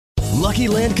Lucky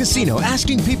Land Casino,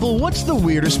 asking people, what's the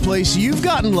weirdest place you've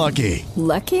gotten lucky?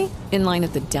 Lucky? In line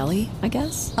at the deli, I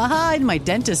guess? Aha, in my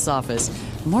dentist's office.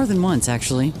 More than once,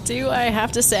 actually. Do I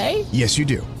have to say? Yes, you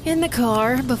do. In the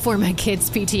car before my kids'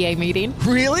 PTA meeting.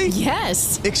 Really?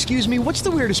 Yes. Excuse me, what's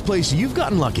the weirdest place you've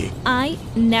gotten lucky? I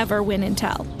never win and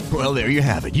tell. Well, there you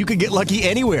have it. You can get lucky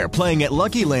anywhere, playing at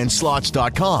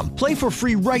LuckyLandSlots.com. Play for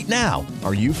free right now.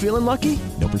 Are you feeling lucky?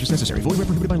 No purchase necessary. Void where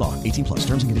prohibited by law. 18 plus.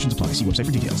 Terms and conditions apply. See website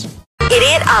for details.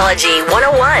 Idiotology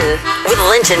 101 with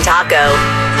Lynch and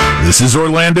Taco. This is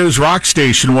Orlando's Rock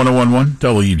Station 1011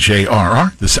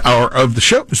 WJRR. This hour of the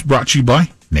show is brought to you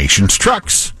by Nations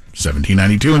Trucks,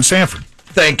 1792 in Sanford.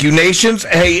 Thank you, Nations.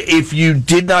 Hey, if you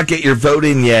did not get your vote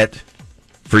in yet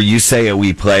for You Say It,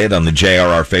 We Play It on the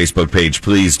JRR Facebook page,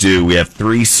 please do. We have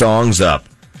 3 songs up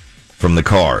from the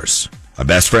Cars. My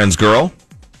Best Friend's Girl,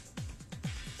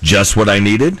 Just What I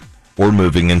Needed, or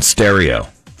Moving in Stereo.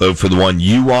 Vote for the one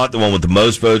you want, the one with the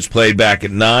most votes played back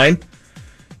at 9.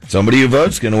 Somebody who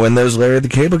votes is going to win those Larry the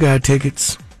Cable Guy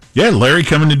tickets. Yeah, Larry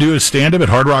coming to do a stand-up at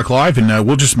Hard Rock Live, and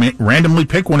we'll just randomly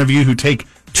pick one of you who take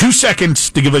 2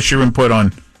 seconds to give us your input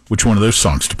on which one of those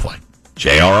songs to play.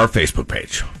 JRR Facebook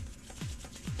page.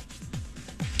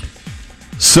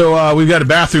 So we've got a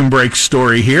bathroom break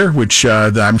story here, which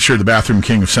I'm sure the bathroom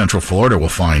king of Central Florida will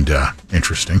find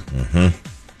interesting. Mm-hmm.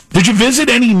 Did you visit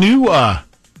any new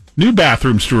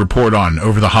bathrooms to report on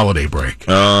over the holiday break?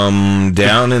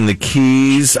 Down in the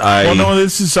Keys, Well, no,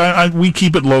 this is we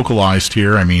keep it localized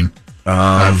here. I mean,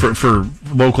 for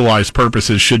localized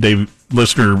purposes, should a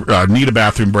listener need a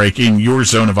bathroom break in your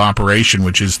zone of operation,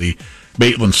 which is the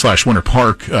Maitland / Winter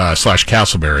Park /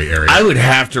 Castleberry area, I would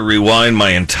have to rewind my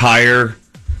entire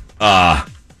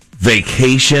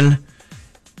vacation,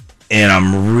 and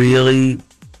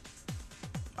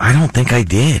I don't think I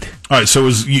did. All right, so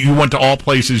you went to all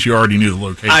places you already knew the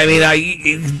location? I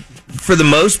mean, for the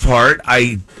most part,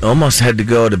 I almost had to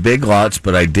go to Big Lots,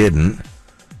 but I didn't.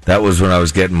 That was when I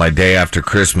was getting my day after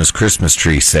Christmas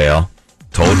tree sale.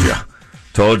 Told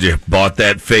you. Bought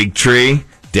that fake tree,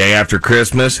 day after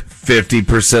Christmas,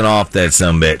 50% off that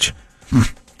sumbitch.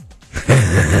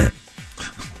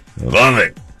 Love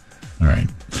it. All right.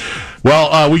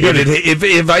 Well, we got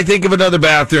if I think of another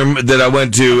bathroom that I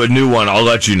went to, a new one, I'll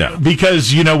let you know.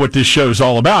 Because you know what this show's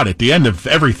all about at the end of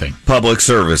everything. Public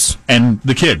service. And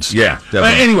the kids. Yeah,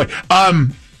 definitely. Anyway,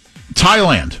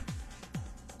 Thailand.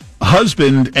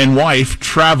 Husband and wife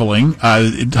traveling.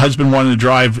 Husband wanted to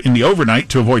drive in the overnight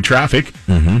to avoid traffic.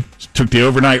 Mm-hmm. Took the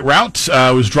overnight route.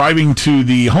 Was driving to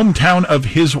the hometown of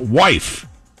his wife.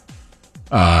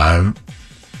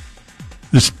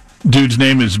 This dude's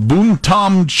name is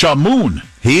Buntam Chamoon.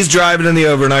 He's driving in the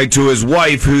overnight to his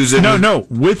wife, who's in... No,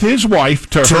 with his wife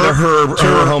to her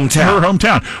hometown. Her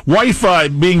hometown. Wife,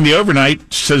 being the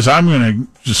overnight, says, I'm going to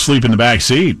just sleep in the back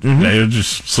seat. Mm-hmm.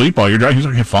 Just sleep while you're driving. He's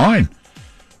like, okay, fine.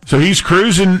 So he's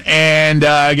cruising and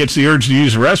gets the urge to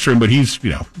use the restroom, but he's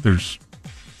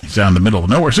down in the middle of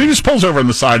nowhere. So he just pulls over on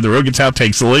the side of the road, gets out,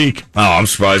 takes the leak. Oh, I'm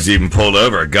surprised he even pulled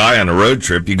over. A guy on a road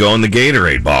trip, you go in the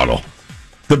Gatorade bottle.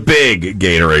 The big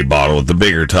Gatorade bottle with the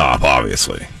bigger top,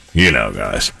 obviously. You know,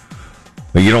 guys.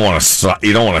 But you don't want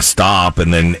to stop,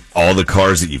 and then all the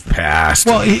cars that you've passed.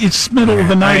 Well, it's middle of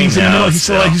the night. He's in the middle.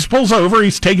 He pulls over.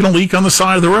 He's taking a leak on the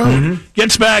side of the road. Mm-hmm.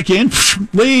 Gets back in,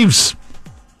 leaves.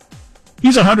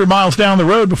 He's 100 miles down the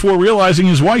road before realizing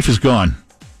his wife is gone.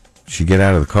 She get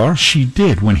out of the car? She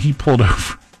did. When he pulled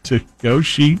over to go,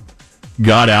 she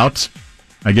got out,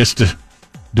 I guess, to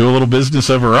do a little business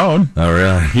of her own. Oh,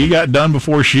 really? He got done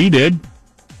before she did.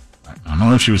 I don't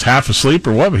know if she was half asleep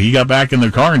or what, but he got back in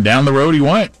the car and down the road he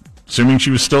went, assuming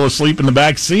she was still asleep in the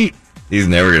back seat. He's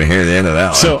never going to hear the end of that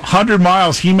one. So 100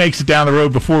 miles, he makes it down the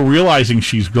road before realizing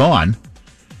she's gone.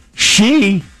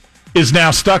 She is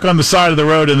now stuck on the side of the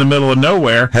road in the middle of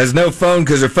nowhere. Has no phone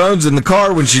because her phone's in the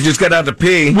car when she just got out to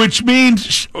pee. Which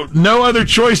means no other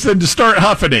choice than to start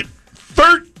huffing it.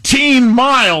 13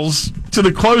 miles to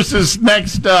the closest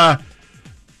next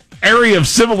area of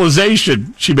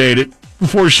civilization she made it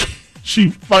before she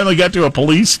finally got to a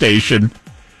police station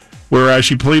where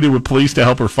she pleaded with police to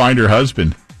help her find her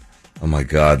husband. Oh, my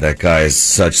God, that guy is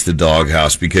such the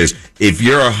doghouse, because if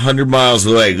you're 100 miles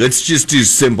away, let's just do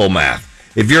simple math.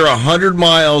 If you're 100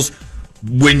 miles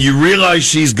when you realize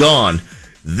she's gone,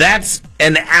 that's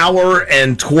an hour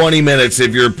and 20 minutes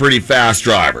if you're a pretty fast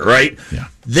driver, right? Yeah.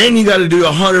 Then you got to do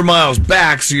 100 miles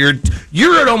back, so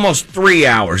you're at almost 3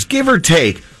 hours, give or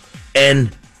take.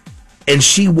 And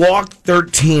she walked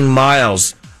 13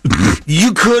 miles.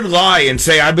 You could lie and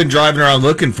say, I've been driving around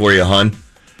looking for you, hon.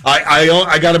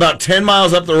 I got about 10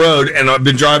 miles up the road, and I've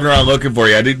been driving around looking for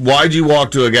you. Why'd you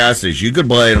walk to a gas station? You could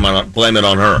blame it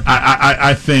on her.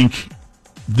 I think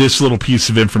this little piece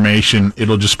of information,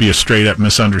 it'll just be a straight-up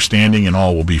misunderstanding, and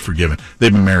all will be forgiven.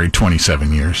 They've been married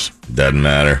 27 years. Doesn't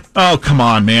matter. Oh, come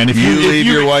on, man. If you leave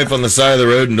your wife on the side of the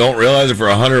road and don't realize it for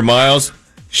 100 miles,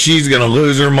 she's going to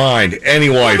lose her mind. Any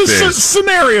wife is. The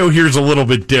scenario here is a little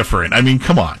bit different. I mean,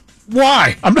 come on.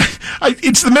 Why?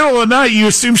 It's the middle of the night. You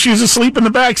assume she was asleep in the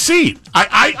back seat.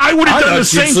 I would have done the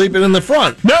same. She's sleeping in the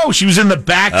front. No, she was in the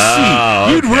back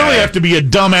seat. You'd really have to be a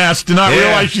dumbass to not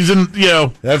realize she's in.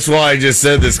 That's why I just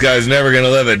said this guy's never going to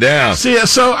live it down. See,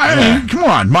 so I mean, come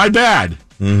on, my bad.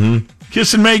 Mm-hmm.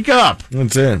 Kiss and make up.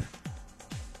 That's it.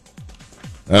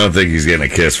 I don't think he's getting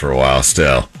a kiss for a while.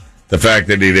 Still, the fact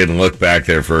that he didn't look back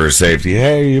there for her safety.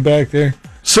 Hey, are you back there?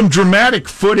 Some dramatic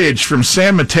footage from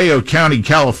San Mateo County,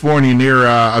 California, near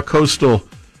a coastal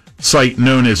site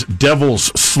known as Devil's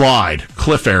Slide,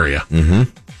 cliff area. Mm-hmm.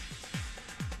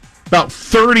 About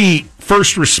 30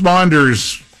 first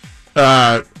responders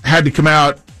had to come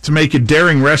out to make a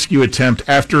daring rescue attempt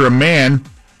after a man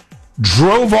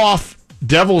drove off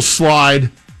Devil's Slide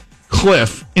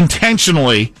cliff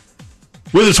intentionally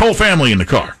with his whole family in the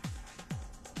car.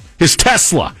 His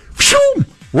Tesla. Phew!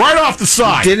 Right off the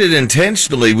side. He did it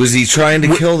intentionally. Was he trying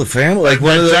to kill the family? Like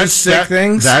one of those sick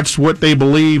things? That's what they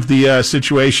believe the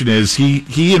situation is.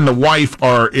 He and the wife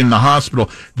are in the hospital.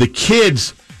 The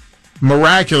kids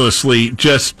miraculously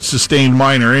just sustained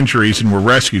minor injuries and were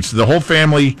rescued. So the whole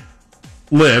family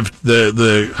lived.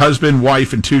 The husband,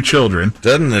 wife, and 2 children.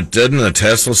 Doesn't the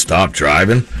Tesla stop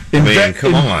driving?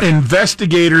 Come on.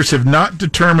 Investigators have not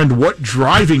determined what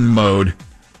driving mode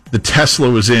the Tesla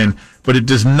was in, but it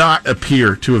does not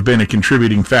appear to have been a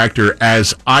contributing factor,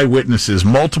 as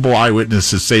multiple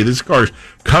eyewitnesses say this car's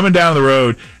coming down the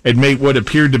road and made what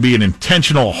appeared to be an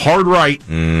intentional hard right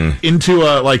into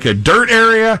a dirt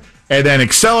area and then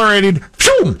accelerated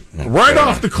right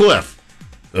off the cliff.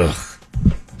 Ugh.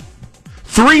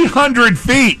 300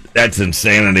 feet. That's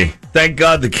insanity. Thank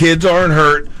God the kids aren't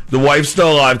hurt. The wife's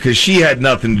still alive because she had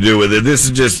nothing to do with it. This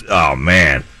is just, oh,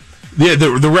 man. Yeah,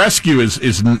 the rescue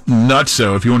is nuts.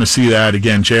 So if you want to see that,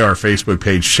 again, JR Facebook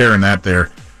page, sharing that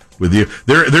there with you.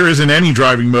 There isn't any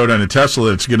driving mode on a Tesla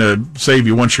that's going to save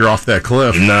you once you're off that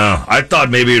cliff. No, I thought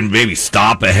maybe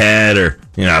stop ahead, or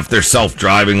if they're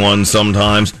self-driving ones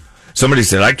sometimes. Somebody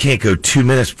said I can't go 2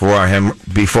 minutes before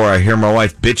I hear my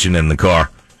wife bitching in the car.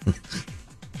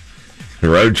 The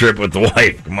road trip with the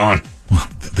wife. Come on. Well,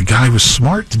 the guy was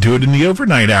smart to do it in the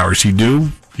overnight hours. He'd do,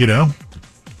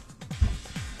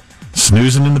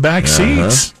 snoozing in the back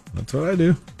seats. That's what I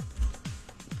do.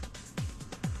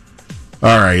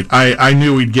 All right. I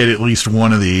knew we'd get at least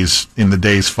one of these in the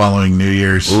days following New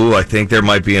Year's. Ooh, I think there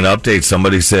might be an update.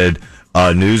 Somebody said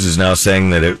news is now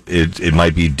saying that it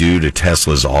might be due to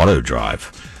Tesla's auto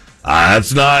drive.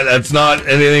 That's not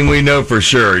anything we know for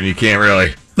sure, and you can't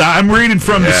really. I'm reading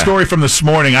from the story from this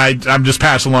morning. I'm just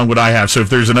passing along what I have. So if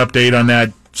there's an update on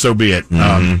that, so be it.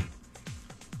 Mm-hmm.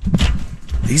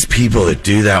 These people that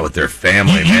do that with their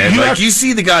family, man. You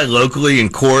see the guy locally in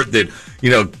court that,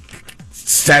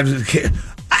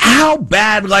 how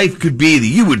bad life could be that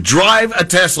you would drive a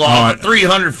Tesla off a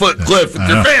 300-foot cliff with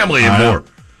your family and more.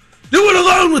 Do it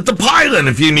alone with the pilot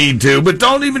if you need to, but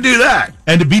don't even do that.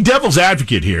 And to be devil's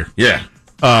advocate here. Yeah.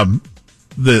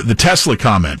 The Tesla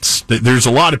comments. There's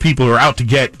a lot of people who are out to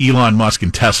get Elon Musk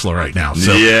and Tesla right now.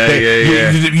 So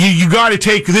you got to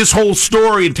take this whole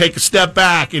story and take a step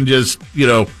back and just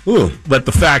let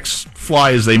the facts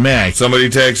fly as they may. Somebody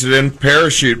texted in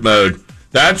parachute mode.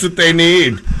 That's what they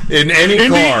need in any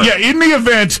car. In the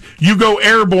event you go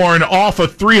airborne off a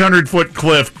 300-foot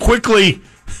cliff, quickly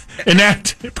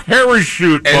enact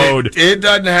parachute mode. It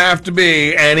doesn't have to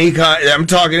be any kind. I'm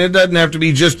talking, it doesn't have to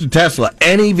be just a Tesla.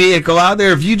 Any vehicle out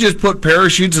there, if you just put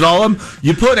parachutes in all of them,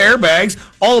 you put airbags,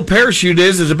 all a parachute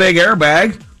is a big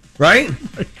airbag, right?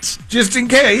 Just in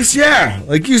case,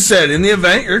 like you said, in the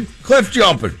event you're cliff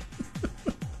jumping.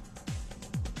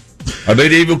 I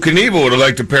bet Evel Knievel would have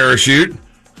liked a parachute.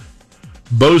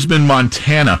 Bozeman,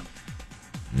 Montana.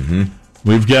 Mm-hmm.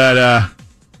 We've got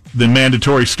the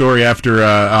mandatory story after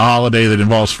a holiday that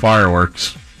involves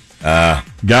fireworks.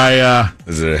 Guy,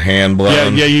 is it a hand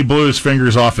blown? Yeah, he blew his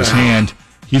fingers off his hand.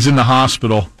 He's in the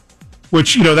hospital,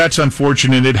 which that's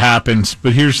unfortunate. It happens,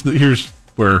 but here's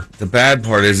where the bad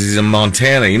part is. He's in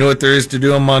Montana. You know what there is to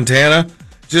do in Montana?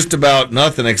 Just about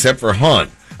nothing except for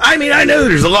hunt. I mean, I know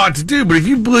there's a lot to do, but if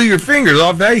you blew your fingers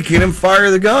off, now you can't even fire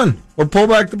the gun or pull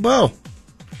back the bow.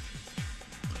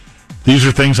 These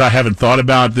are things I haven't thought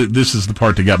about. This is the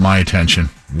part that got my attention.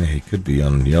 Yeah, he could be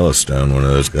on Yellowstone, one of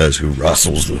those guys who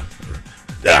rustles the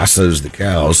so's the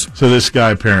cows. So this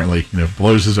guy apparently,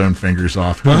 blows his own fingers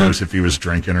off. Who knows if he was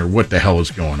drinking or what the hell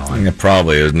is going on? Yeah,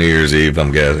 probably it was New Year's Eve,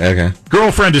 I'm guessing. Okay.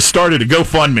 Girlfriend has started a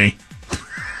GoFundMe.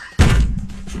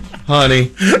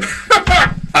 Honey.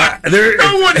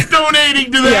 No one's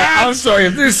donating to that. Yeah, I'm sorry.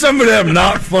 If there's somebody I'm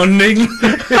not funding,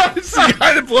 it's the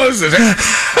guy that blows his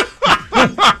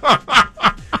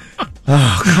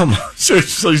Oh, come on. So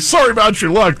sorry about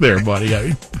your luck there, buddy.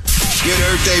 Get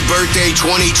Earth Day Birthday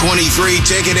 2023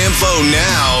 ticket info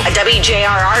now at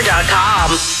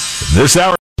WJRR.com. This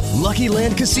hour. Lucky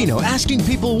Land Casino asking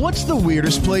people, what's the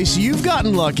weirdest place you've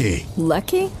gotten lucky?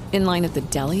 Lucky? In line at the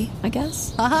deli, I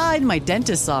guess? Aha, in my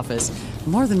dentist's office.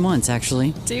 More than once,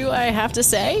 actually. Do I have to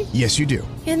say? Yes, you do.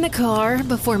 In the car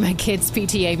before my kids'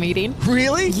 PTA meeting.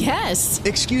 Really? Yes.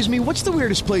 Excuse me, what's the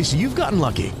weirdest place you've gotten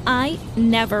lucky? I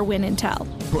never win and tell.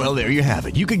 Well, there you have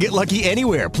it. You can get lucky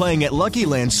anywhere, playing at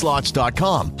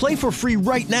LuckyLandSlots.com. Play for free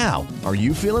right now. Are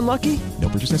you feeling lucky? No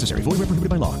purchase necessary. Void where prohibited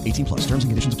by law. 18+. Terms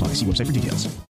and conditions apply. See website for details.